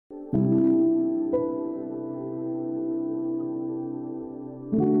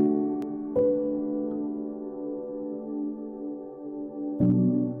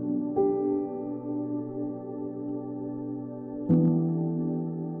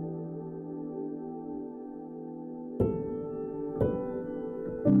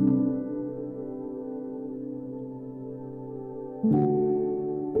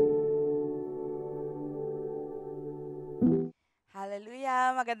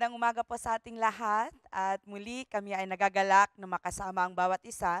Magandang umaga po sa ating lahat at muli kami ay nagagalak na makasama ang bawat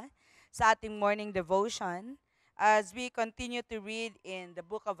isa sa ating morning devotion. As we continue to read in the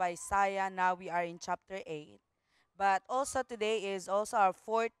book of Isaiah, now we are in chapter 8. But also today is also our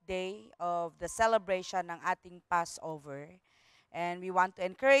fourth day of the celebration ng ating Passover. And we want to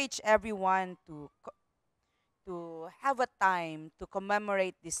encourage everyone to have a time to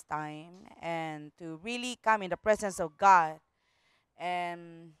commemorate this time and to really come in the presence of God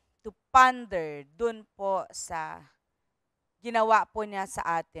and to ponder dun po sa ginawa po niya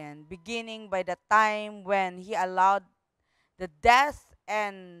sa atin, beginning by the time when He allowed the death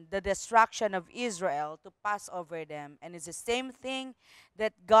and the destruction of Israel to pass over them. And it's the same thing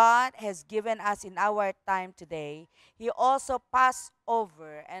that God has given us in our time today. He also passed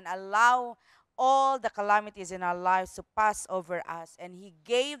over and allow all the calamities in our lives to pass over us. And He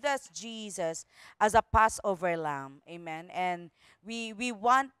gave us Jesus as a Passover lamb. Amen. And we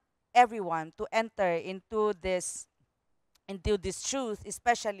want everyone to enter into this truth,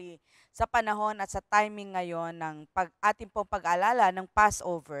 especially sa panahon at sa timing ngayon ng ating pong pag-alala ng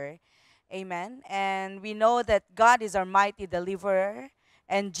Passover. Amen. And we know that God is our mighty deliverer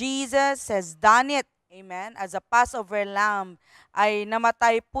and Jesus has done it. Amen. As a Passover lamb ay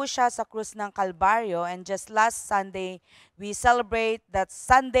namatay po siya sa krus ng Kalbaryo, and just last Sunday we celebrate that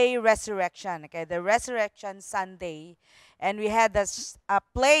Sunday resurrection. Okay, the resurrection Sunday, and we had a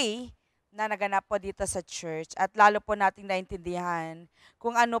play na naganap po dito sa church at lalo po nating naintindihan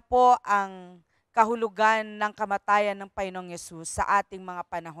kung ano po ang kahulugan ng kamatayan ng Panginoong Yesus sa ating mga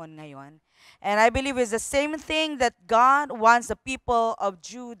panahon ngayon. And I believe it's the same thing that God wants the people of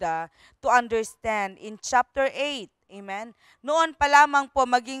Judah to understand in chapter 8. Amen? Noon pa lamang po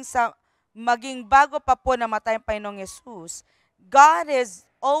maging bago pa po namatay ang Panginoong Yesus, God has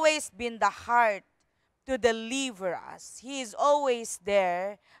always been the heart to deliver us. He is always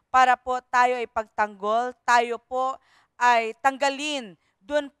there para po tayo ay pagtanggol, tayo po ay tanggalin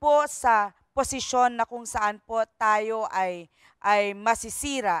doon po sa posisyon na kung saan po tayo ay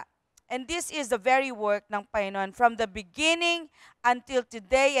masisira. And this is the very work ng Panginoon. From the beginning until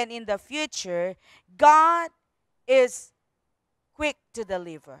today and in the future, God is quick to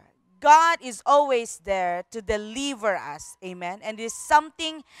deliver. God is always there to deliver us. Amen. And this is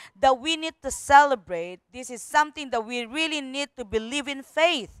something that we need to celebrate. This is something that we really need to believe in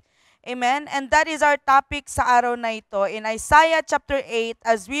faith. Amen. And that is our topic sa araw na ito. In Isaiah chapter 8,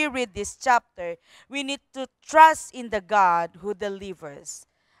 as we read this chapter, we need to trust in the God who delivers.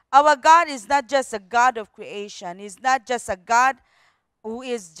 Our God is not just a God of creation. He's not just a God who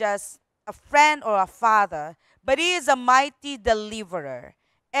is just a friend or a father, but He is a mighty deliverer.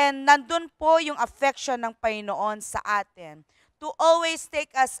 And nandun po yung affection ng Panginoon sa atin to always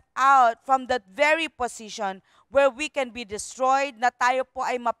take us out from that very position where we can be destroyed, na tayo po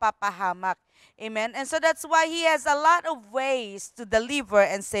ay mapapahamak. Amen? And so that's why He has a lot of ways to deliver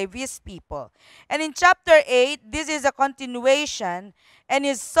and save His people. And in chapter 8, this is a continuation and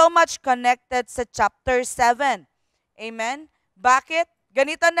is so much connected sa chapter 7. Amen? Bakit?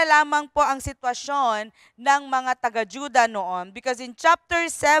 Ganito na lamang po ang sitwasyon ng mga taga-Juda noon, because in chapter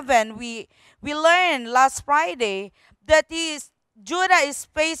 7, we learned last Friday that Judah is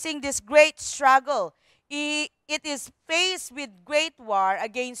facing this great struggle. It is faced with great war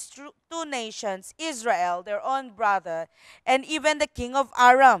against two nations, Israel, their own brother, and even the king of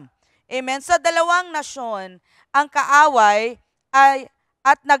Aram. Amen? So dalawang nasyon ang kaaway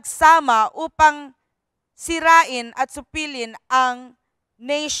at nagsama upang sirain at supilin ang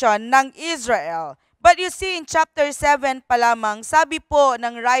nation ng Israel. But you see, in chapter 7 pa lamang, sabi po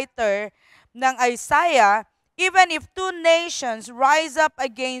ng writer ng Isaiah, even if two nations rise up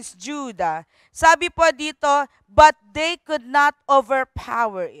against Judah, sabi po dito, but they could not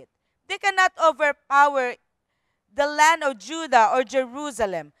overpower it. They cannot overpower the land of Judah or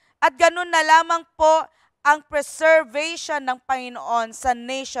Jerusalem. At ganun na lamang po ang preservation ng Panginoon sa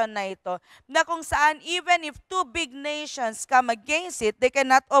nation na ito, na kung saan even if two big nations come against it, they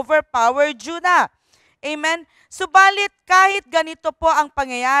cannot overpower Judah. Amen? Subalit kahit ganito po ang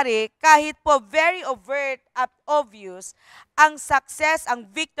pangyayari, kahit po very overt at obvious ang success, ang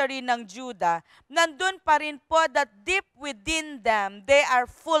victory ng Judah, nandun pa rin po that deep within them, they are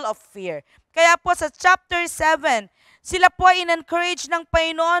full of fear. Kaya po sa chapter 7, sila po in-encourage ng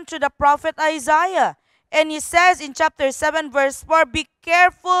Panginoon through the prophet Isaiah. And he says in chapter 7 verse 4, be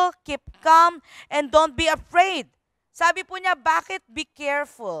careful, keep calm, and don't be afraid. Sabi po niya, bakit be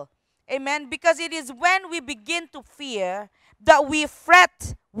careful? Amen? Because it is when we begin to fear that we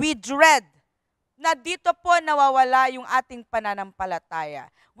fret, we dread. na dito po nawawala yung ating pananampalataya.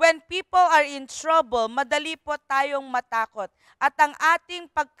 When people are in trouble, madali po tayong matakot. At ang ating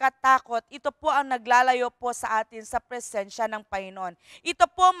pagkatakot, ito po ang naglalayo po sa atin sa presensya ng Panginoon. Ito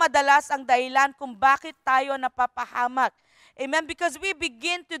po madalas ang dahilan kung bakit tayo napapahamak. Amen? Because we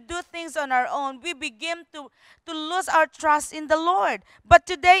begin to do things on our own. We begin to lose our trust in the Lord. But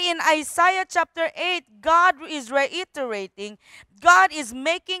today in Isaiah chapter 8, God is reiterating, God is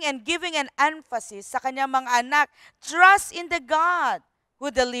making and giving an emphasis sa kanyang mga anak, trust in the God who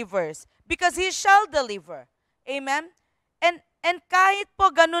delivers, because He shall deliver. Amen? And kahit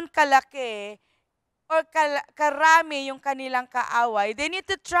po ganun kalaki or karami yung kanilang kaaway, they need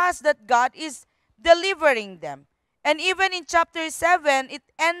to trust that God is delivering them. And even in chapter 7, it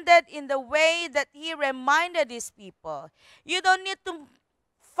ended in the way that He reminded His people, you don't need to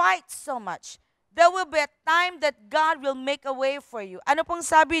fight so much. There will be a time that God will make a way for you. Ano pong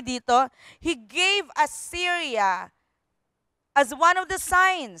sabi dito? He gave Assyria as one of the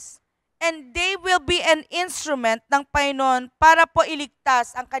signs. And they will be an instrument ng Panginoon para po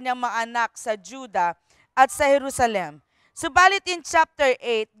iligtas ang kanyang mga anak sa Judah at sa Jerusalem. Subalit in chapter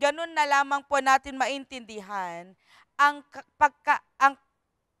 8, ganun na lamang po natin maintindihan ang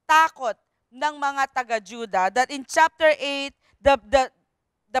takot ng mga taga-Judah, that in chapter 8,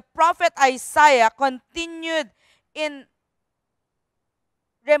 the prophet Isaiah continued in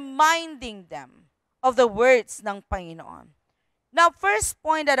reminding them of the words ng Panginoon. Now, first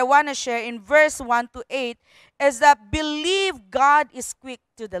point that I want to share in verse 1 to 8 is that believe God is quick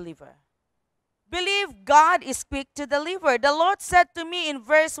to deliver. Believe God is quick to deliver. The Lord said to me in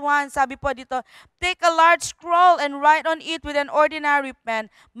verse 1, sabi po dito, take a large scroll and write on it with an ordinary pen,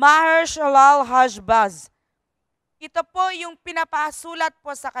 Maher-shalal-hash-baz. Ito po yung pinapasulat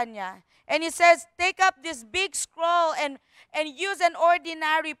po sa kanya. And He says, take up this big scroll and use an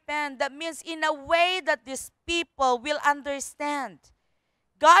ordinary pen. That means in a way that these people will understand.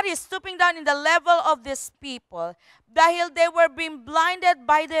 God is stooping down in the level of these people dahil they were being blinded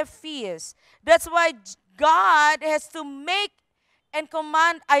by their fears. That's why God has to make and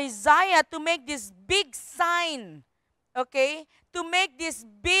command Isaiah to make this big sign, okay? To make this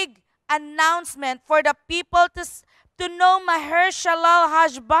big announcement for the people to know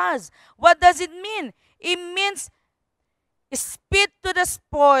Maher-shalal-hash-baz. What does it mean? It means speed to the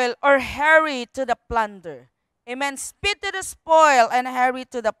spoil or hurry to the plunder. Amen. Speed to the spoil and hurry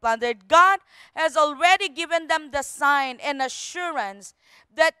to the plunder. God has already given them the sign and assurance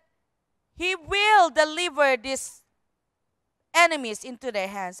that He will deliver these enemies into their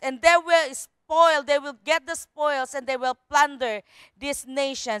hands. And they will get the spoils and they will plunder these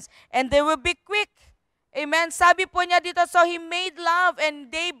nations. And they will be quick. Amen. Sabi po niya dito, so He made love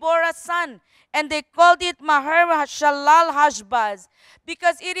and they bore a son. And they called it Maher-shalal-hash-baz,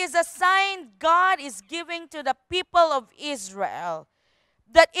 because it is a sign God is giving to the people of Israel,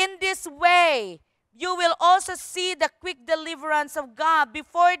 that in this way, you will also see the quick deliverance of God.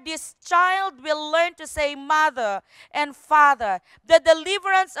 Before this child will learn to say mother and father, the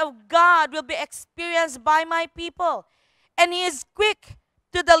deliverance of God will be experienced by my people. And He is quick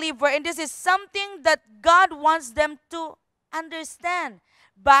to deliver. And this is something that God wants them to understand.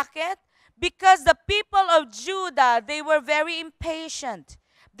 Bakit? Because the people of Judah, they were very impatient.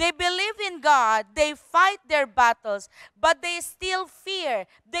 They believe in God, they fight their battles, but they still fear.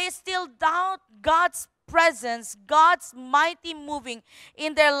 They still doubt God's presence, God's mighty moving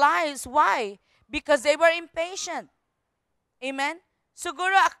in their lives. Why? Because they were impatient. Amen?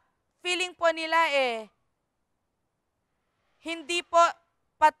 Siguro, feeling po nila hindi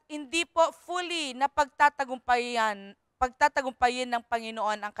po fully na pagtatagumpayin ng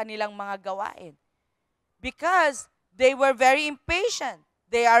Panginoon ang kanilang mga gawain. Because they were very impatient.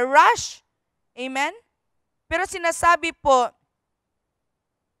 They are rushed. Amen? Pero sinasabi po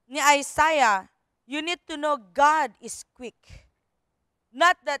ni Isaiah, you need to know God is quick.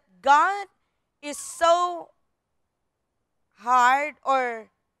 Not that God is so hard or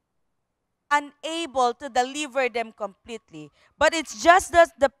unable to deliver them completely. But it's just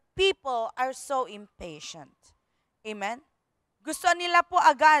that the people are so impatient. Amen? Gusto nila po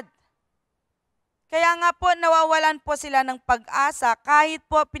agad. Kaya nga po nawawalan po sila ng pag-asa kahit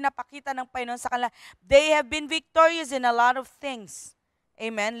po pinapakita ng Panginoon sa kanila. They have been victorious in a lot of things.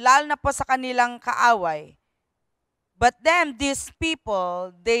 Amen? Lalo na po sa kanilang kaaway. But then, these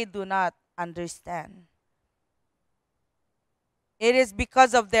people, they do not understand. It is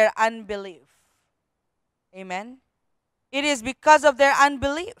because of their unbelief. Amen? It is because of their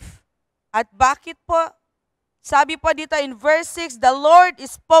unbelief. At bakit po? Sabi po dito in verse 6, the Lord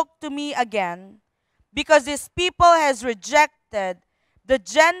spoke to me again because this people has rejected the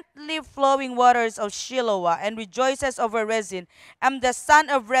gently flowing waters of Shiloah, and rejoices over Rezin. I'm the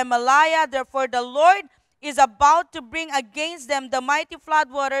son of Remaliah, therefore the Lord is about to bring against them the mighty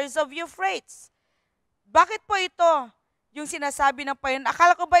floodwaters of Euphrates. Bakit po ito? Yung sinasabi ng Panginoon,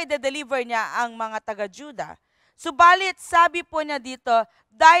 akala ko ba i-deliver niya ang mga taga-Juda? Subalit, sabi po niya dito,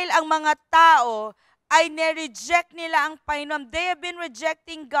 dahil ang mga tao ay nireject nila ang Panginoon. They have been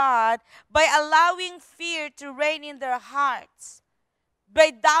rejecting God by allowing fear to reign in their hearts.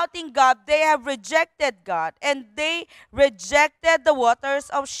 By doubting God, they have rejected God, and they rejected the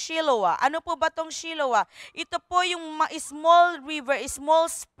waters of Shiloah. Ano po ba tong Shiloah? Ito po yung small river, small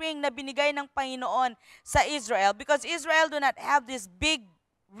spring na binigay ng Panginoon sa Israel, because Israel do not have these big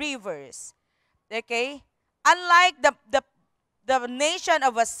rivers. Okay? Unlike the nation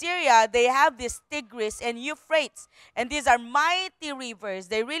of Assyria, they have these Tigris and Euphrates, and these are mighty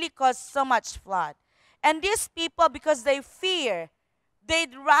rivers. They really cause so much flood. And these people, because they fear,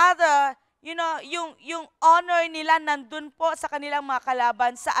 they'd rather, yung honor nila nandun po sa kanilang mga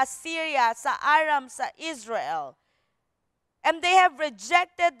kalaban, sa Assyria, sa Aram, sa Israel. And they have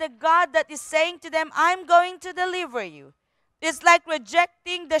rejected the God that is saying to them, I'm going to deliver you. It's like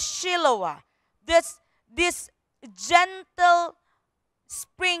rejecting the Shiloah, this gentle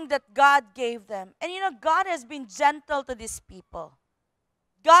spring that God gave them. And God has been gentle to these people.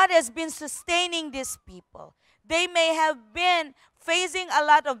 God has been sustaining these people. They may have been facing a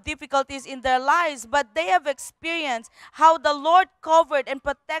lot of difficulties in their lives, but they have experienced how the Lord covered and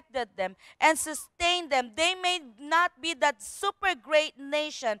protected them and sustained them. They may not be that super great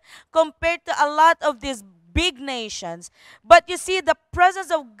nation compared to a lot of these big nations, but you see, the presence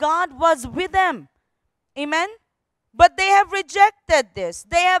of God was with them. Amen? But they have rejected this.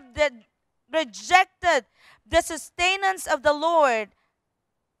 They have rejected the sustenance of the Lord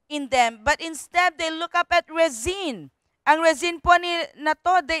in them, but instead they look up at Rezin. Ang Rezin po na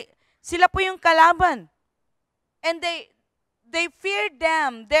to, sila po yung kalaban. And they fear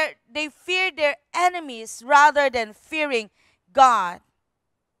them. They fear their enemies rather than fearing God.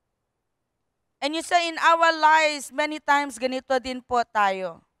 And you say in our lives, many times ganito din po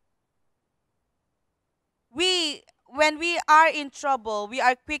tayo. When we are in trouble, we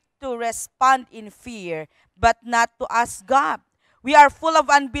are quick to respond in fear, but not to ask God. We are full of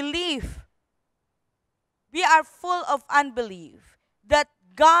unbelief. We are full of unbelief that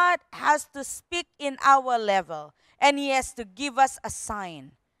God has to speak in our level and He has to give us a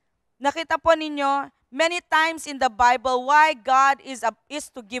sign. Nakita po ninyo, many times in the Bible, why God is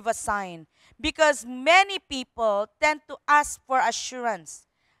to give a sign. Because many people tend to ask for assurance.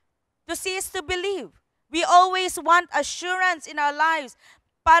 To see is to believe. We always want assurance in our lives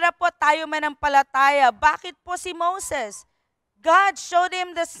para po tayo manampalataya. Bakit po si Moses? God showed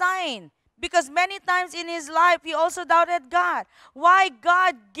him the sign. Because many times in his life, he also doubted God. Why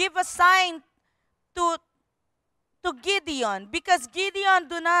God give a sign to Gideon? Because Gideon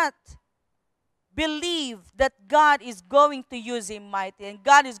do not believe that God is going to use him mighty and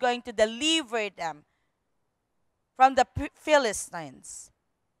God is going to deliver them from the Philistines.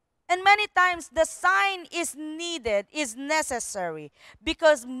 And many times, the sign is needed, is necessary,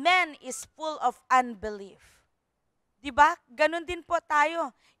 because man is full of unbelief. Diba? Ganun din po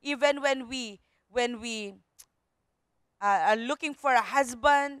tayo. Even when we are looking for a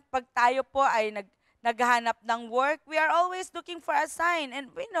husband, pag tayo po ay naghahanap ng work, we are always looking for a sign. And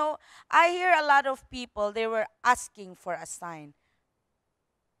we know, I hear a lot of people, they were asking for a sign.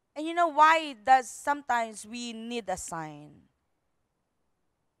 And you know why does sometimes we need a sign?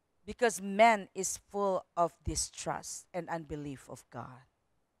 Because man is full of distrust and unbelief of God.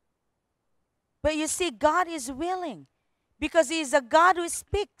 But you see, God is willing because He is a God who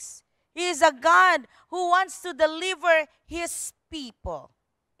speaks. He is a God who wants to deliver His people.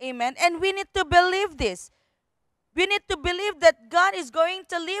 Amen. And we need to believe this. We need to believe that God is going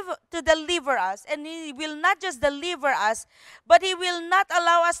to deliver us. And He will not just deliver us, but He will not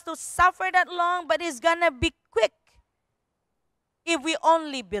allow us to suffer that long, but He's gonna be quick if we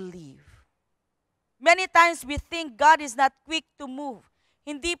only believe. Many times we think God is not quick to move.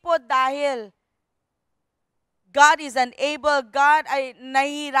 Hindi po dahil God is unable, God ay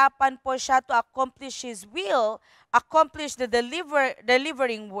nahihirapan po siya to accomplish His will, accomplish the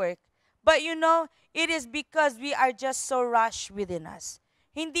delivering work. But you know, it is because we are just so rushed within us.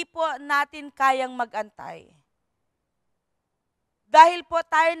 Hindi po natin kayang magantay. Dahil po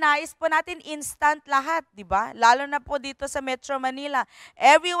tayo nais po natin instant lahat, di ba? Lalo na po dito sa Metro Manila.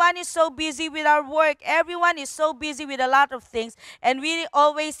 Everyone is so busy with our work. Everyone is so busy with a lot of things. And we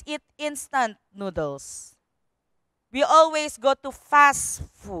always eat instant noodles. We always go to fast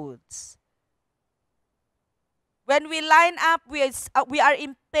foods. When we line up, we are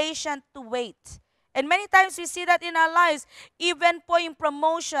impatient to wait. And many times we see that in our lives, even po yung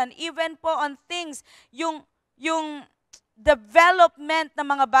promotion, even po on things, yung development ng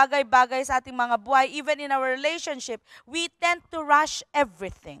mga bagay-bagay sa ating mga buhay, even in our relationship, we tend to rush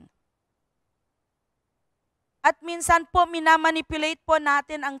everything. At minsan po, minamanipulate po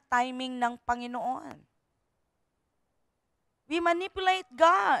natin ang timing ng Panginoon. We manipulate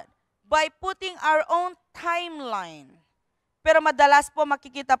God by putting our own timeline. Pero madalas po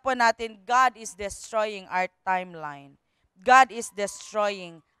makikita po natin, God is destroying our timeline. God is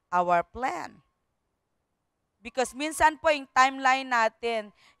destroying our plan. Because minsan po yung timeline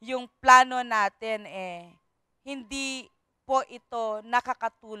natin, yung plano natin, hindi po ito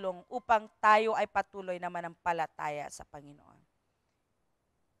nakakatulong upang tayo ay patuloy na manampalataya sa Panginoon.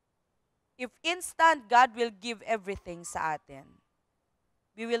 If instant God will give everything sa atin,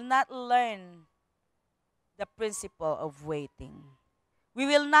 we will not learn the principle of waiting. We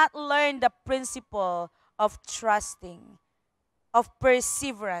will not learn the principle of trusting, of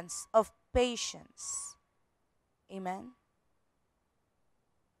perseverance, of patience. Amen?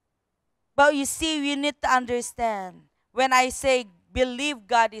 But you see, we need to understand, when I say believe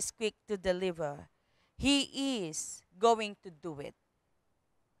God is quick to deliver, He is going to do it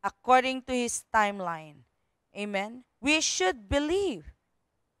according to His timeline. Amen? We should believe.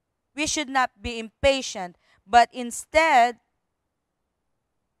 We should not be impatient, but instead,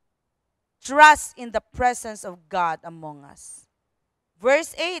 trust in the presence of God among us.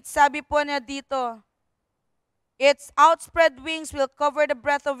 Verse 8, sabi po niya dito, its outspread wings will cover the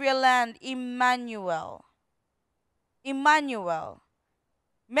breadth of your land, Emmanuel. Emmanuel.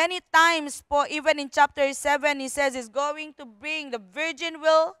 Many times po, even in chapter 7, he says he's going to bring, the virgin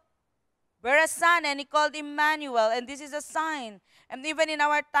will bear a son, and he called Emmanuel, and this is a sign. And even in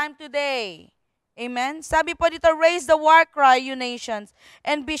our time today, amen? Sabi po dito, raise the war cry, you nations,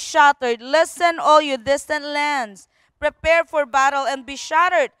 and be shattered. Listen, all you distant lands. Prepare for battle and be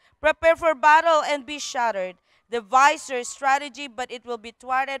shattered. Prepare for battle and be shattered. Devise your strategy, but it will be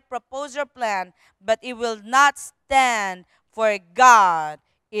thwarted. Propose your plan, but it will not stand, for God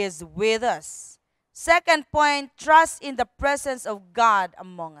is with us. Second point, trust in the presence of God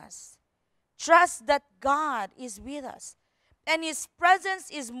among us. Trust that God is with us. And His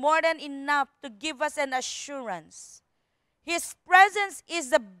presence is more than enough to give us an assurance. His presence is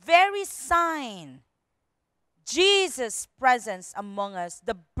the very sign. Jesus' presence among us,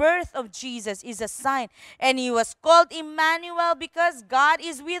 the birth of Jesus is a sign. And He was called Emmanuel because God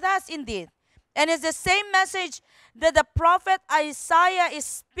is with us indeed. And it's the same message that the prophet Isaiah is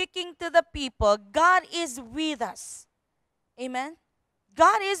speaking to the people. God is with us. Amen?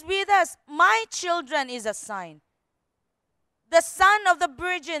 God is with us. My children is a sign. The son of the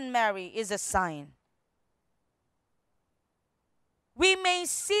Virgin Mary is a sign. We may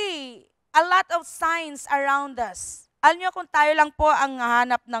see a lot of signs around us. Alam niyo, kung tayo lang po ang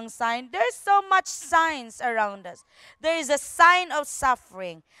hanap ng sign, there's so much signs around us. There is a sign of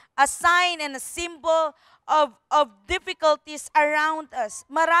suffering, a sign and a symbol of difficulties around us.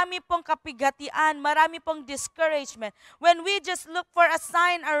 Marami pong kapigatian, marami pong discouragement. When we just look for a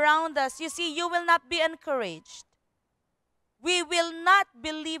sign around us, you see, you will not be encouraged. We will not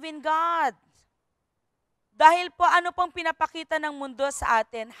believe in God. Dahil po ano pong pinapakita ng mundo sa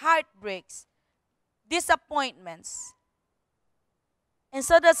atin? Heartbreaks, disappointments. And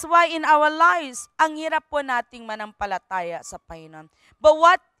so that's why in our lives, ang hirap po nating manampalataya sa Panginoon. But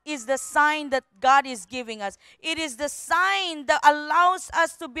what is the sign that God is giving us? It is the sign that allows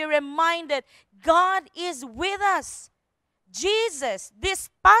us to be reminded God is with us. Jesus,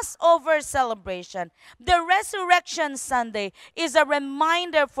 this Passover celebration, the Resurrection Sunday, is a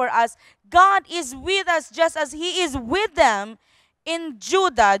reminder for us God is with us just as He is with them in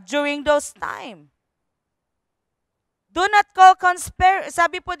Judah during those times. Do not call conspiracy.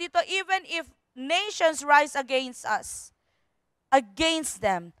 Sabi po dito, even if nations rise against us, against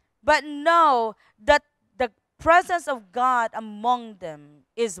them, but know that the presence of God among them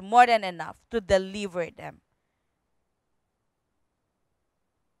is more than enough to deliver them.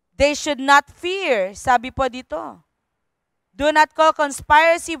 They should not fear. Sabi po dito. Do not call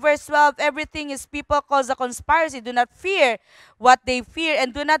conspiracy, verse 12. Everything is people cause a conspiracy. Do not fear what they fear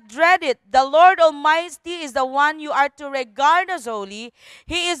and do not dread it. The Lord Almighty is the one you are to regard as holy.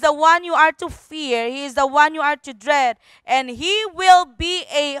 He is the one you are to fear. He is the one you are to dread. And He will be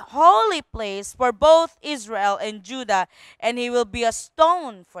a holy place for both Israel and Judah. And He will be a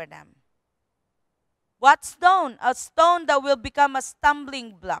stone for them. What stone? A stone that will become a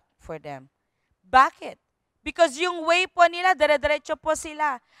stumbling block for them. Bakit? Because yung way po nila, dire-diretso po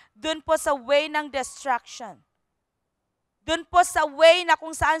sila. Doon po sa way ng destruction. Doon po sa way na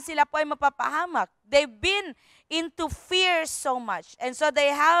kung saan sila po ay mapapahamak. They've been into fear so much. And so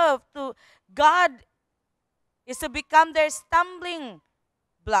they have to, God is to become their stumbling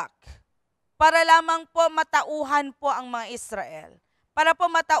block. Para lamang po matauhan po ang mga Israel. Para po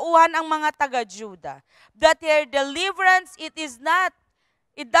matauhan ang mga taga-Juda. That their deliverance, it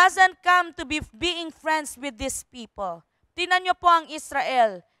doesn't come to be being friends with these people. Tingnan niyo po ang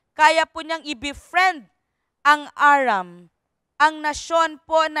Israel. Kaya po niyang i-befriend ang Aram, ang nasyon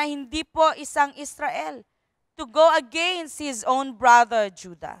po na hindi po isang Israel, to go against his own brother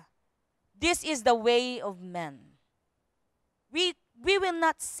Judah. This is the way of men. We will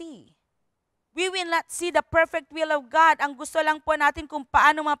not see. We will not see the perfect will of God. Ang gusto lang po natin kung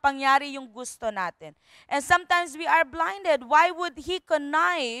paano mapangyari yung gusto natin. And sometimes we are blinded. Why would he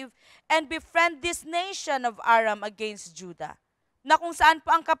connive and befriend this nation of Aram against Judah? Na kung saan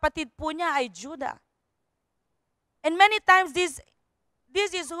po ang kapatid po niya ay Judah. And many times, this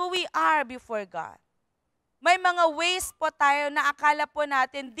is who we are before God. May mga ways po tayo na akala po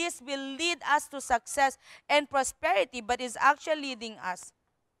natin this will lead us to success and prosperity, but is actually leading us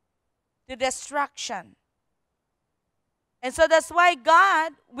to destruction. And so that's why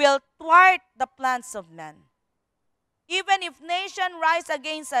God will thwart the plans of men. Even if nation rise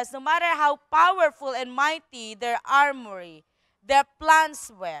against us, no matter how powerful and mighty their armory, their plans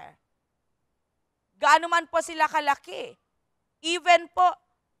were, gaano man po sila kalaki. Even po,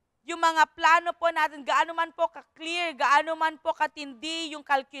 yung mga plano po natin, gaano man po ka-clear, gaano man po katindi yung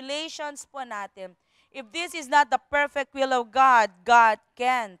calculations po natin. If this is not the perfect will of God, God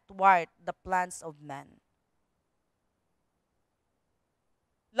can thwart the plans of man.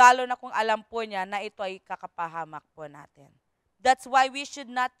 Lalo na kung alam po niya na ito ay kakapahamak po natin. That's why we should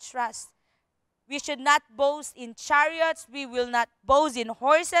not trust. We should not boast in chariots. We will not boast in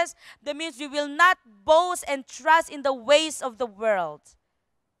horses. That means we will not boast and trust in the ways of the world.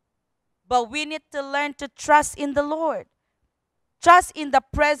 But we need to learn to trust in the Lord. Trust in the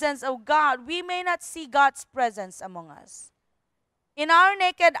presence of God. We may not see God's presence among us. In our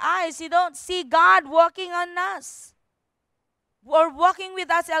naked eyes, you don't see God walking on us or walking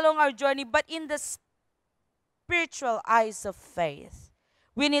with us along our journey, but in the spiritual eyes of faith,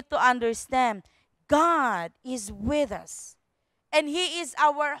 we need to understand God is with us. And He is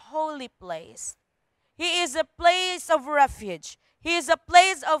our holy place. He is a place of refuge. He is a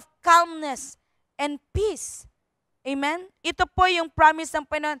place of calmness and peace. Amen? Ito po yung promise ng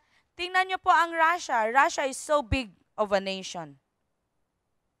Panginoon. Tingnan niyo po ang Russia. Russia is so big of a nation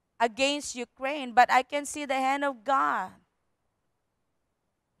against Ukraine, but I can see the hand of God.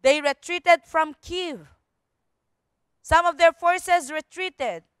 They retreated from Kyiv. Some of their forces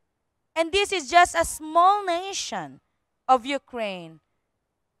retreated. And this is just a small nation of Ukraine.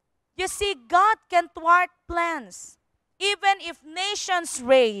 You see, God can thwart plans. Even if nations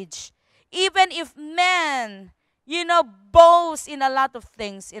rage, even if men, boast in a lot of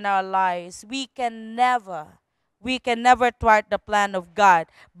things in our lives, we can never thwart the plan of God,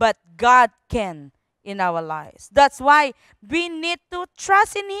 but God can in our lives. That's why we need to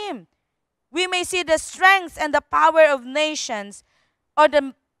trust in Him. We may see the strength and the power of nations, or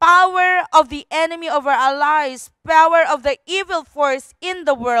the power of the enemy over our lives, power of the evil force in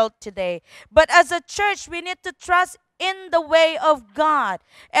the world today. But as a church, we need to trust in the way of God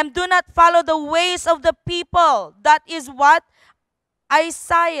and do not follow the ways of the people. That is what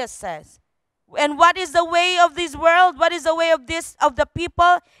Isaiah says. And what is the way of this world? What is the way of the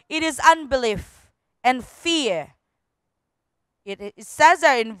people? It is unbelief and fear. It says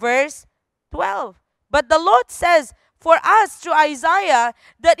there in verse 12. But the Lord says, for us through Isaiah,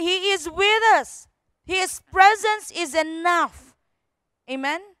 that He is with us. His presence is enough.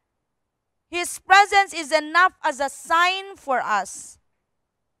 Amen? His presence is enough as a sign for us,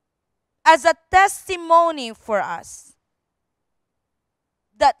 as a testimony for us,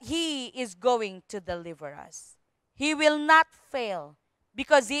 that He is going to deliver us. He will not fail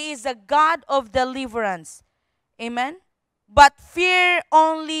because He is a God of deliverance. Amen? But fear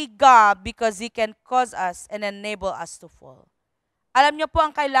only God because He can cause us and enable us to fall. Alam niyo po,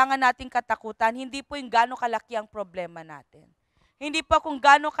 ang kailangan nating katakutan, hindi po yung gaano kalaki ang problema natin. Hindi po kung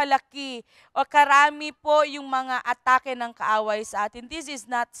gaano kalaki o karami po yung mga atake ng kaaway sa atin. This is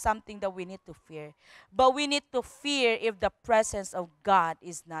not something that we need to fear. But we need to fear if the presence of God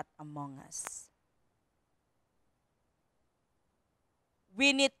is not among us.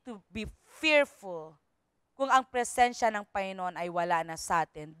 We need to be fearful kung ang presensya ng Panginoon ay wala na sa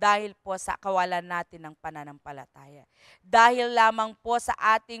atin dahil po sa kawalan natin ng pananampalataya. Dahil lamang po sa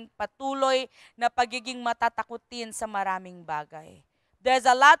ating patuloy na pagiging matatakutin sa maraming bagay. There's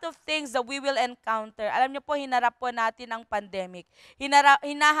a lot of things that we will encounter. Alam niyo po, hinarap po natin ang pandemic.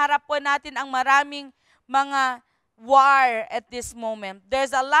 Hinaharap po natin ang maraming mga war at this moment.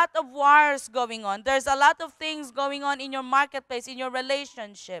 There's a lot of wars going on. There's a lot of things going on in your marketplace, in your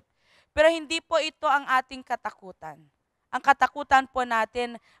relationship. Pero hindi po ito ang ating katakutan. Ang katakutan po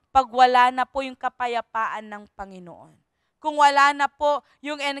natin, pag wala na po yung kapayapaan ng Panginoon. Kung wala na po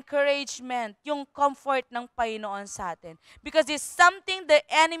yung encouragement, yung comfort ng Panginoon sa atin. Because it's something the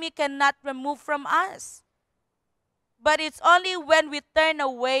enemy cannot remove from us. But it's only when we turn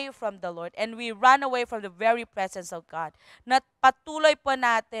away from the Lord and we run away from the very presence of God na patuloy po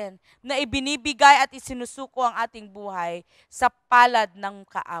natin na ibinibigay at isinusuko ang ating buhay sa palad ng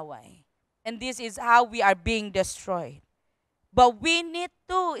kaaway. And this is how we are being destroyed. But we need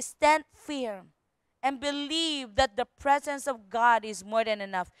to stand firm and believe that the presence of God is more than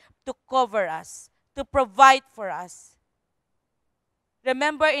enough to cover us, to provide for us.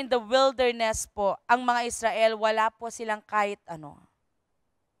 Remember in the wilderness po, ang mga Israel, wala po silang kahit ano.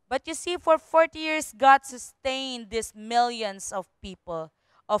 But you see, for 40 years, God sustained these millions of people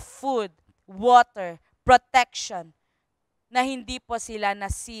of food, water, protection, na hindi po sila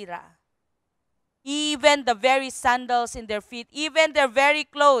nasira. Even the very sandals in their feet, even their very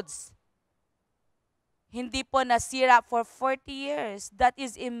clothes, hindi po nasira for 40 years. That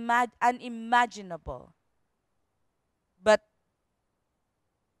is unimaginable. But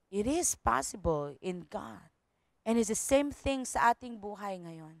it is possible in God. And it's the same thing sa ating buhay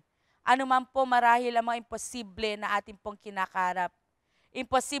ngayon. Ano man po marahil ang mga imposible na ating pong kinakarap.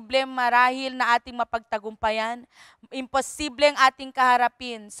 Imposible marahil na ating mapagtagumpayan. Imposible ang ating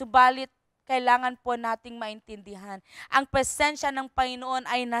kaharapin. Subalit, kailangan po nating maintindihan. Ang presensya ng Panginoon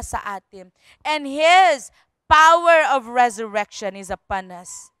ay nasa atin. And His power of resurrection is upon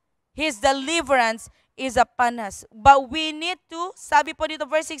us. His deliverance is upon us. But we need to, sabi po dito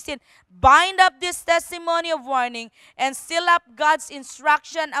verse 16, bind up this testimony of warning and seal up God's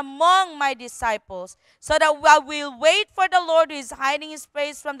instruction among my disciples so that I will wait for the Lord who is hiding His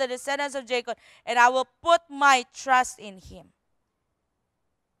face from the descendants of Jacob and I will put my trust in Him.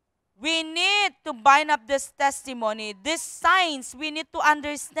 We need to bind up this testimony, these signs we need to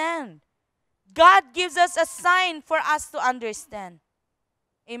understand. God gives us a sign for us to understand.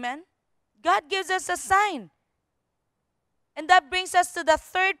 Amen? God gives us a sign. And that brings us to the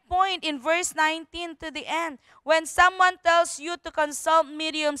third point in verse 19 to the end. When someone tells you to consult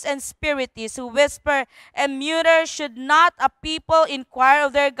mediums and spiritists who whisper and mutter, should not a people inquire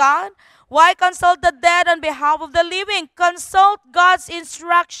of their God? Why consult the dead on behalf of the living? Consult God's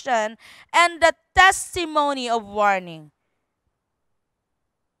instruction and the testimony of warning.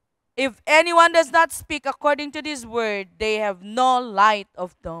 If anyone does not speak according to this word, they have no light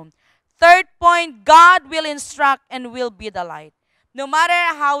of them. Third point, God will instruct and will be the light. No matter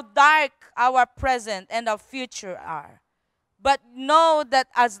how dark our present and our future are. But know that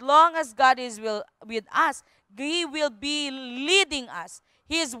as long as God is with us, He will be leading us.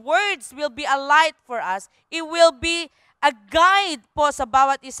 His words will be a light for us. It will be a guide po sa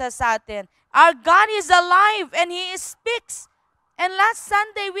bawat isa sa atin. Our God is alive and He speaks. And last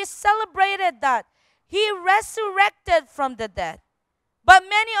Sunday, we celebrated that. He resurrected from the dead. But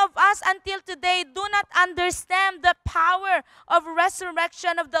many of us until today do not understand the power of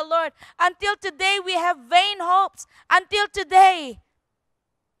resurrection of the Lord. Until today, we have vain hopes. Until today,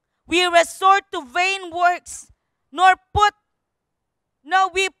 we resort to vain works, we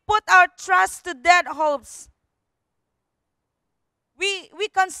put our trust to dead hopes. We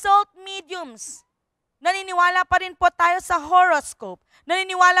consult mediums. Naniniwala pa rin po tayo sa horoscope.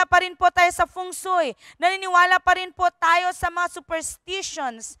 Naniniwala pa rin po tayo sa feng shui. Naniniwala pa rin po tayo sa mga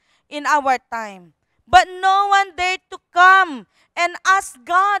superstitions in our time. But no one dared to come and ask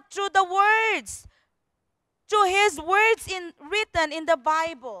God through the words, through His words written in the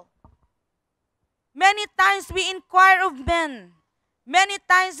Bible. Many times we inquire of men. Many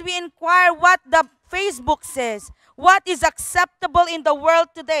times we inquire what the Facebook says. What is acceptable in the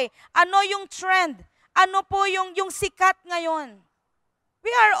world today? Ano yung trend? Ano po yung sikat ngayon?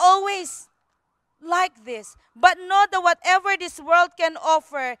 We are always like this. But know that whatever this world can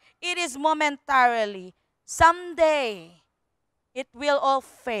offer, it is momentarily. Someday, it will all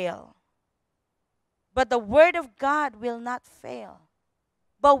fail. But the Word of God will not fail.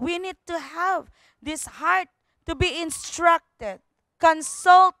 But we need to have this heart to be instructed.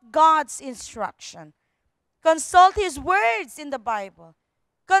 Consult God's instruction. Consult His words in the Bible.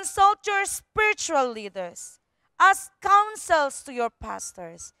 Consult your spiritual leaders. Ask counsels to your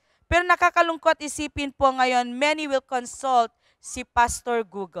pastors. Pero nakakalungkot isipin po ngayon, many will consult si Pastor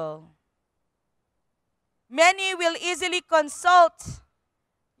Google. Many will easily consult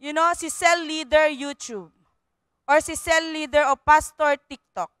You know, si cell leader YouTube or si cell leader o pastor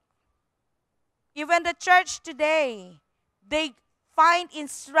TikTok. Even the church today, they find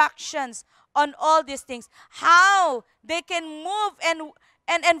instructions on all these things. How they can move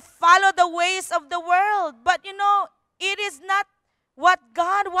and follow the ways of the world. But you know, it is not what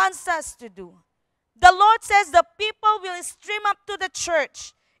God wants us to do. The Lord says the people will stream up to the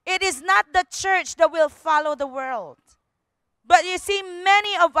church. It is not the church that will follow the world. But you see,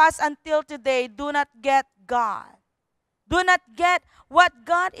 many of us until today do not get God. Do not get what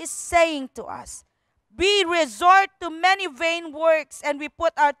God is saying to us. We resort to many vain works and we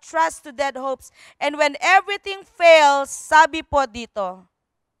put our trust to dead hopes. And when everything fails, sabi po dito,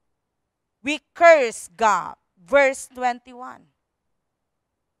 we curse God. Verse 21.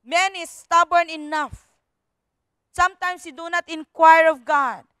 Man is stubborn enough. Sometimes you do not inquire of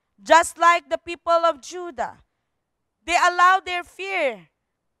God. Just like the people of Judah. They allow their fear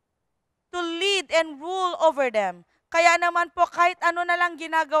to lead and rule over them. Kaya naman po kahit ano na lang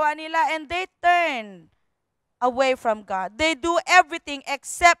ginagawa nila and they turn away from God. They do everything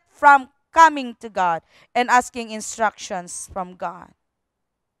except from coming to God and asking instructions from God.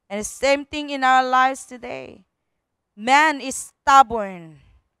 And the same thing in our lives today. Man is stubborn.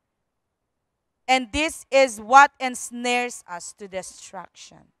 And this is what ensnares us to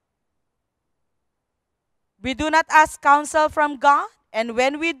destruction. We do not ask counsel from God. And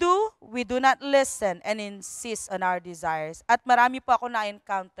when we do not listen and insist on our desires. At marami po ako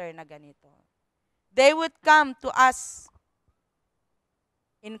na-encounter na ganito. They would come to us,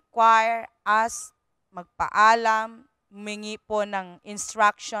 inquire, ask, magpaalam, humingi po ng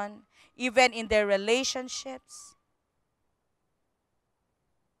instruction, even in their relationships,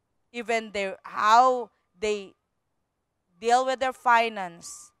 even how they deal with their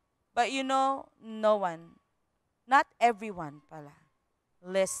finance. But you know, no one, not everyone pala,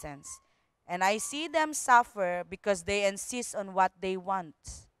 listens. And I see them suffer because they insist on what they want.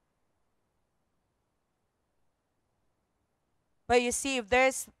 But you see, if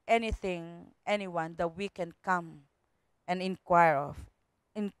there's anyone that we can come and inquire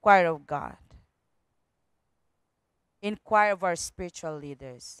of God. Inquire of our spiritual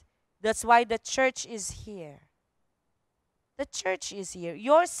leaders. That's why the church is here. The church is here.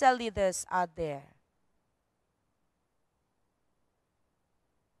 Your cell leaders are there.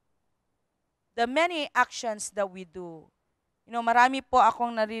 The many actions that we do, you know, marami po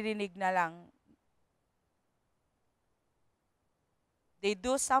akong naririnig na lang. They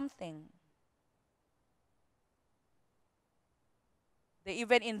do something. They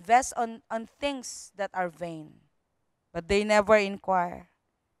even invest on things that are vain. But they never inquire.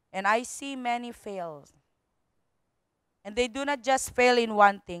 And I see many fail. And they do not just fail in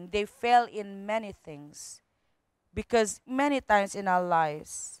one thing. They fail in many things. Because many times in our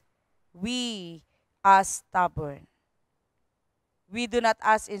lives, we are stubborn. We do not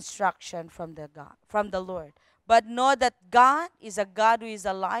ask instruction from the Lord. But know that God is a God who is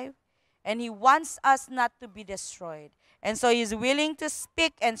alive. And He wants us not to be destroyed. And so He is willing to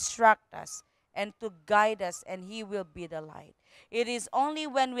speak and instruct us and to guide us, and He will be the light. It is only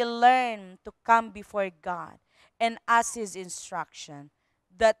when we learn to come before God and ask His instruction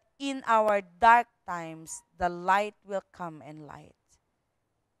that in our dark times, the light will come and light.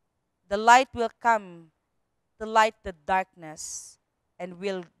 The light will come to light the darkness, and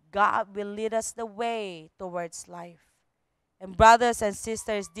God will lead us the way towards life. And brothers and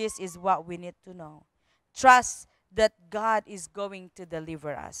sisters, this is what we need to know. Trust that God is going to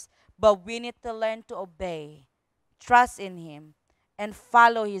deliver us. But we need to learn to obey, trust in Him, and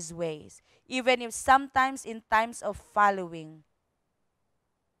follow His ways. Even if sometimes in times of following,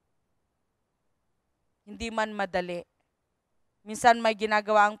 hindi man madali. Minsan may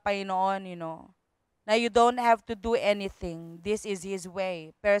ginagawa ang Panginoon, you know, na you don't have to do anything. This is His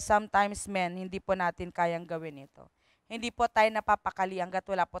way. Pero sometimes, men, hindi po natin kayang gawin ito. Hindi po tayo napapakali hanggat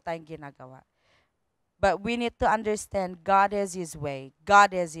wala po tayong ginagawa. But we need to understand God has His way.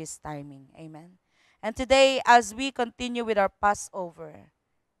 God has His timing. Amen. And today, as we continue with our Passover,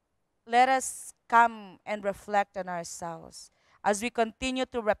 let us come and reflect on ourselves. As we continue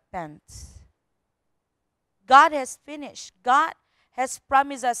to repent, God has finished. God has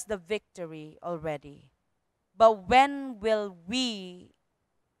promised us the victory already. But when will we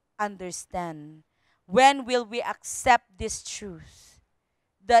understand? When will we accept this truth?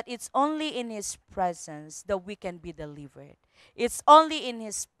 That it's only in His presence that we can be delivered. It's only in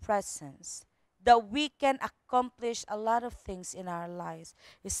His presence that we can accomplish a lot of things in our lives,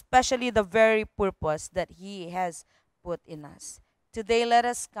 especially the very purpose that He has put in us. Today, let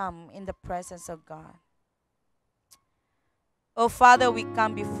us come in the presence of God. Oh Father, we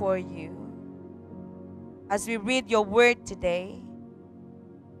come before you as we read your word today.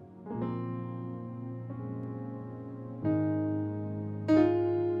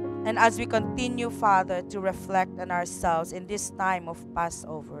 And as we continue, Father, to reflect on ourselves in this time of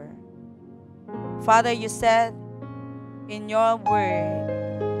Passover. Father, you said in your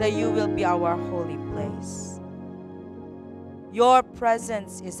word that you will be our holy place. Your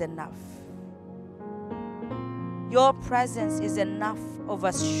presence is enough. Your presence is enough of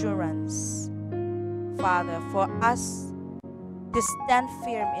assurance, Father, for us to stand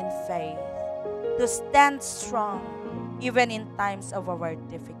firm in faith, to stand strong even in times of our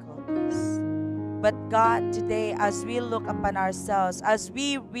difficulties. But God, today, as we look upon ourselves, as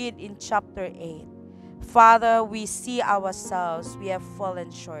we read in chapter 8, Father, we see ourselves, we have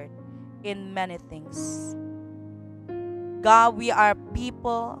fallen short in many things. God, we are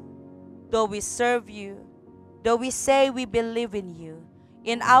people, though we serve you, though we say we believe in you,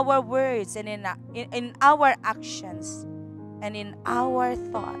 in our words and in our actions and in our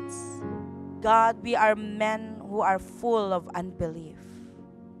thoughts, God, we are men who are full of unbelief.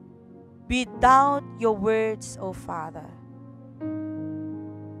 We doubt your words, O Father.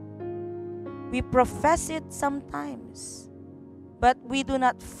 We profess it sometimes, but we do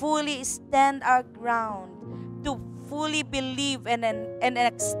not fully stand our ground to fully believe and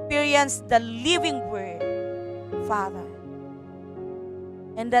experience the living word, Father.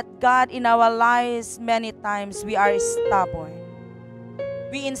 And that God, in our lives, many times we are stubborn.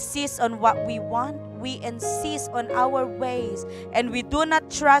 We insist on what we want. We insist on our ways. And we do not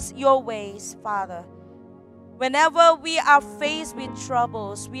trust your ways, Father. Whenever we are faced with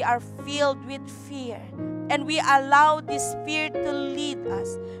troubles, we are filled with fear. And we allow this fear to lead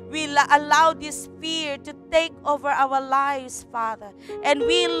us. We allow this fear to take over our lives, Father. And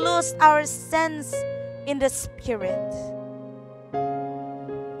we lose our sense in the Spirit.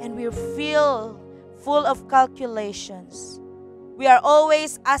 And we feel full of calculations. We are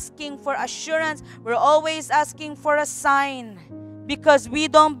always asking for assurance. We're always asking for a sign because we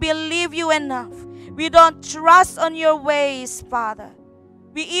don't believe you enough. We don't trust on your ways, Father.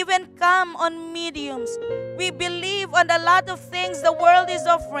 We even come on mediums. We believe on a lot of things the world is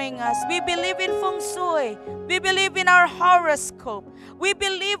offering us. We believe in feng shui. We believe in our horoscope. We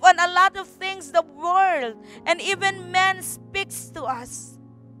believe on a lot of things the world and even man speaks to us.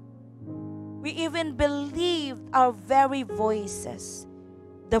 We even believed our very voices,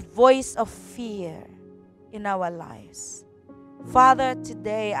 the voice of fear in our lives. Father,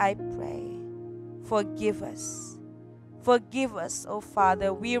 today I pray, forgive us. Forgive us, oh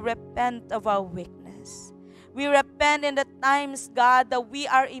Father. We repent of our weakness. We repent in the times, God, that we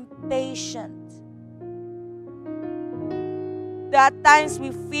are impatient. There are times we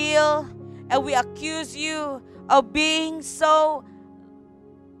feel and we accuse you of being so,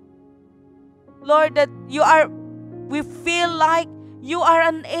 Lord, that we feel like you are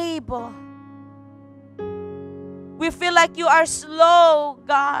unable. We feel like you are slow,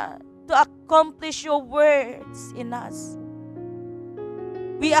 God, to accomplish your words in us.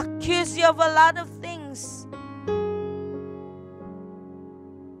 We accuse you of a lot of things.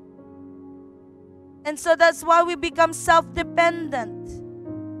 And so that's why we become self-dependent.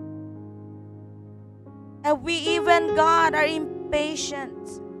 And we even, God, are impatient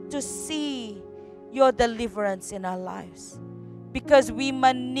to see your deliverance in our lives. Because we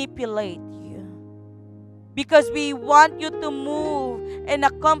manipulate you. Because we want you to move and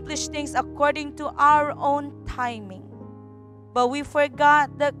accomplish things according to our own timing. But we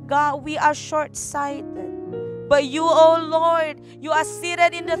forgot that, God, we are short-sighted. But you, oh Lord, you are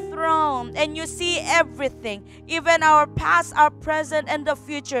seated in the throne and you see everything, even our past, our present, and the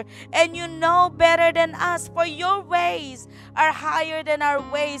future. And you know better than us, for your ways are higher than our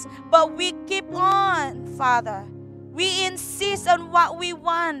ways. But we keep on, Father. We insist on what we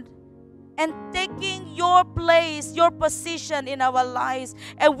want and taking your place, your position in our lives.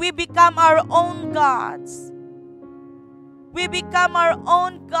 And we become our own gods. We become our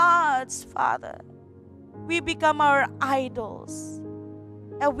own gods, Father. We become our idols.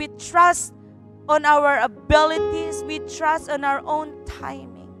 And we trust on our abilities. We trust on our own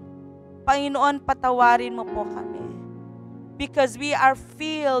timing. Panginoon, patawarin mo po kami. Because we are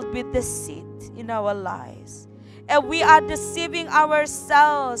filled with deceit in our lives. And we are deceiving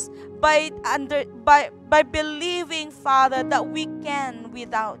ourselves by believing, Father, that we can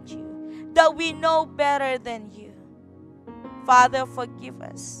without you. That we know better than you. Father, forgive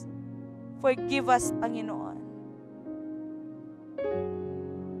us. Forgive us, Panginoon.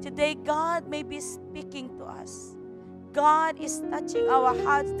 Today, God may be speaking to us. God is touching our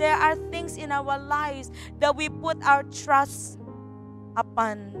hearts. There are things in our lives that we put our trust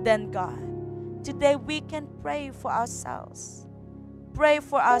upon then God. Today we can pray for ourselves. Pray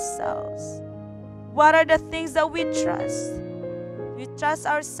for ourselves. What are the things that we trust? We trust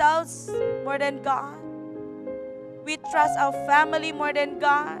ourselves more than God. We trust our family more than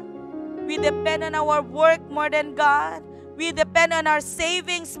God. We depend on our work more than God. We depend on our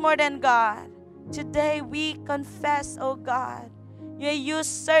savings more than God. Today we confess, oh God, may you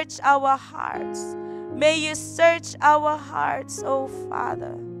search our hearts. May you search our hearts, oh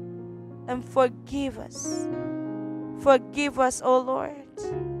Father, and forgive us. Forgive us, oh Lord,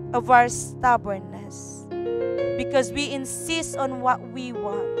 of our stubbornness, because we insist on what we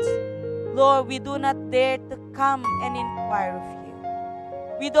want. Lord, we do not dare to come and inquire of you.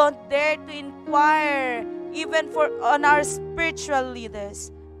 We don't dare to inquire even on our spiritual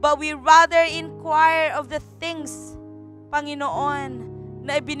leaders, but we rather inquire of the things, Panginoon,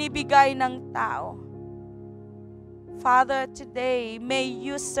 na ibinibigay ng tao. Father, today, may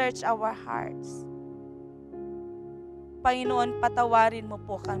you search our hearts. Panginoon, patawarin mo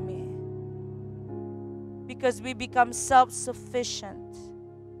po kami, because we become self-sufficient.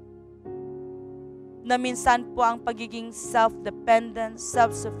 Na minsan po ang pagiging self-dependent,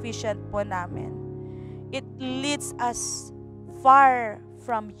 self-sufficient po namin, it leads us far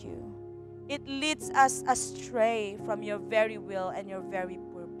from you. It leads us astray from your very will and your very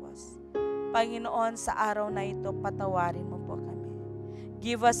purpose. Panginoon, sa araw na ito, patawarin mo po kami.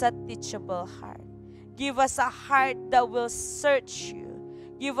 Give us a teachable heart. Give us a heart that will search you.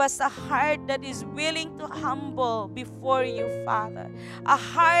 Give us a heart that is willing to humble before you, Father. A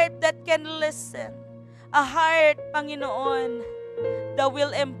heart that can listen. A heart, Panginoon, that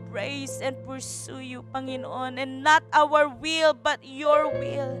will embrace and pursue you, Panginoon, and not our will, but your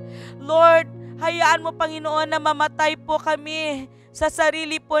will. Lord, hayaan mo, Panginoon, na mamatay po kami sa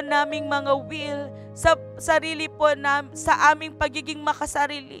sarili po naming mga will, sa sarili po sa aming pagiging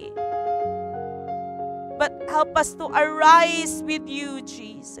makasarili. But help us to arise with you,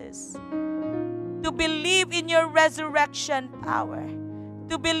 Jesus. To believe in your resurrection power.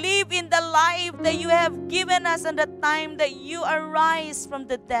 To believe in the life that you have given us and the time that you arise from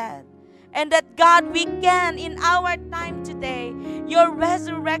the dead. And that, God, we can, in our time today, your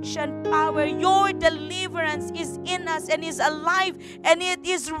resurrection power, your deliverance is in us and is alive and it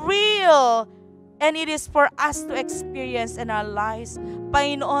is real. And it is for us to experience in our lives.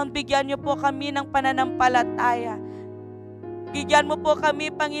 Panginoon, bigyan niyo po kami ng pananampalataya. Bigyan mo po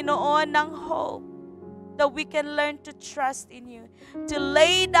kami, Panginoon, ng hope that we can learn to trust in you, to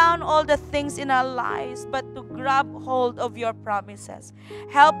lay down all the things in our lives, but to grab hold of your promises.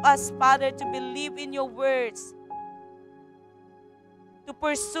 Help us, Father, to believe in your words, to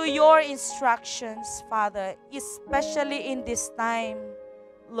pursue your instructions, Father, especially in this time,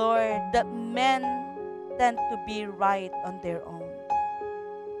 Lord, that men tend to be right on their own.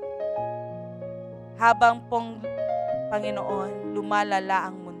 Habang pong, Panginoon, lumalala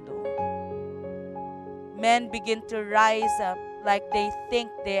ang mundo, men begin to rise up like they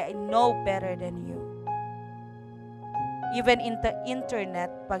think they know better than you. Even in the internet,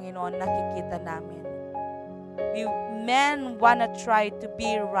 Panginoon, nakikita namin. Men wanna try to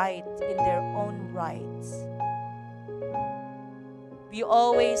be right in their own rights. We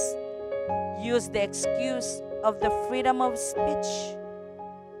always use the excuse of the freedom of speech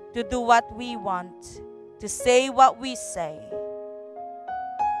to do what we want, to say what we say.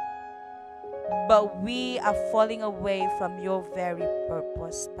 But we are falling away from your very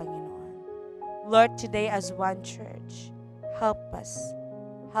purpose, Panginoon. Lord, today as one church, help us.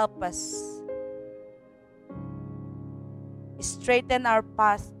 Help us. Straighten our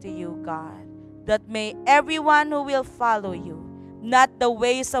path to you, God, that may everyone who will follow you, not the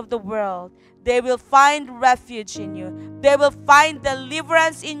ways of the world, they will find refuge in you. They will find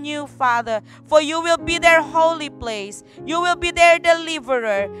deliverance in you, Father. For you will be their holy place. You will be their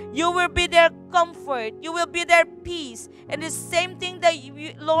deliverer. You will be their comfort. You will be their peace. And the same thing that,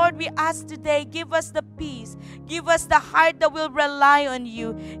 Lord, we ask today, give us the peace. Give us the heart that will rely on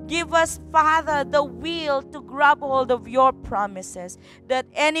you. Give us, Father, the will to grab hold of your promises. That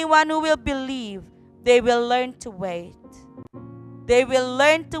anyone who will believe, they will learn to wait. They will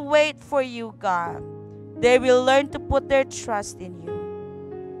learn to wait for you, God. They will learn to put their trust in you.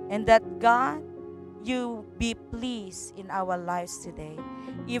 And that, God, you be pleased in our lives today,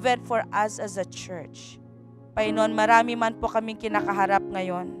 even for us as a church. Panginoon, marami man po kaming kinakaharap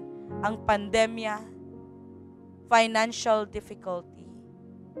ngayon. Ang pandemya, financial difficulties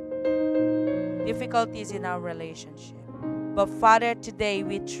in our relationship. But Father, today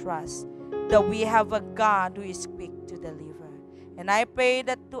we trust that we have a God who is quick to deliver. And I pray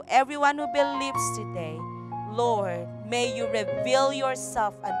that to everyone who believes today, Lord, May you reveal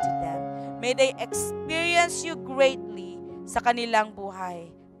yourself unto them. May they experience you greatly sa kanilang buhay.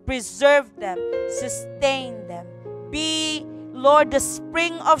 Preserve them, sustain them. Be, Lord, the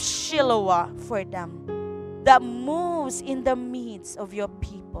spring of Shiloah for them that moves in the midst of your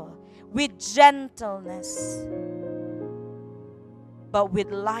people with gentleness, but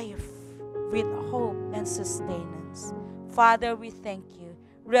with life, with hope and sustenance. Father, we thank you.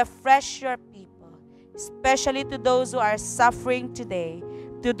 Refresh your people, especially to those who are suffering today,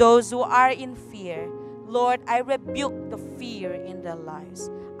 to those who are in fear. Lord, I rebuke the fear in their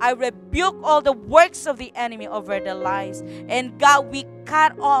lives. I rebuke all the works of the enemy over their lives. And God, we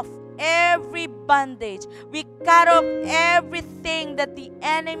cut off every bondage. We cut off everything that the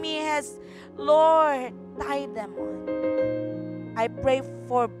enemy has, Lord, tied them on. I pray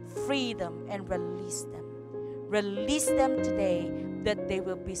for freedom and release them. Release them today that they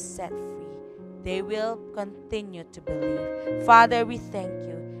will be set free. They will continue to believe. Father, we thank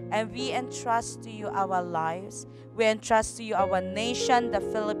you. And we entrust to you our lives. We entrust to you our nation, the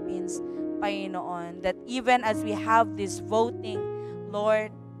Philippines, Panginoon, that even as we have this voting,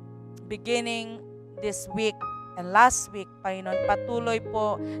 Lord, beginning this week and last week, Panginoon, patuloy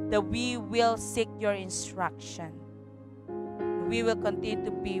po that we will seek your instruction. We will continue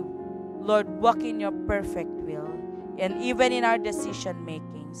to be, Lord, walk in your perfect will. And even in our decision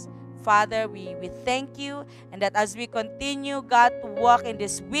makings. Father, we thank you, and that as we continue, God, to walk in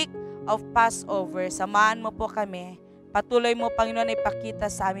this week of Passover, samahan mo po kami. Patuloy mo, Panginoon, ipakita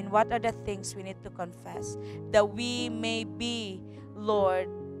sa amin what are the things we need to confess, that we may be, Lord,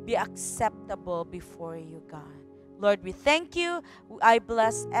 be acceptable before you, God. Lord, we thank you. I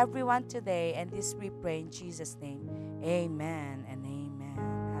bless everyone today, and this we pray in Jesus' name. Amen and amen.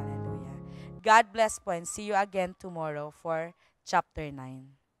 Hallelujah. God bless po, and see you again tomorrow for chapter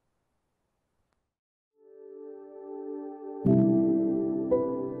 9.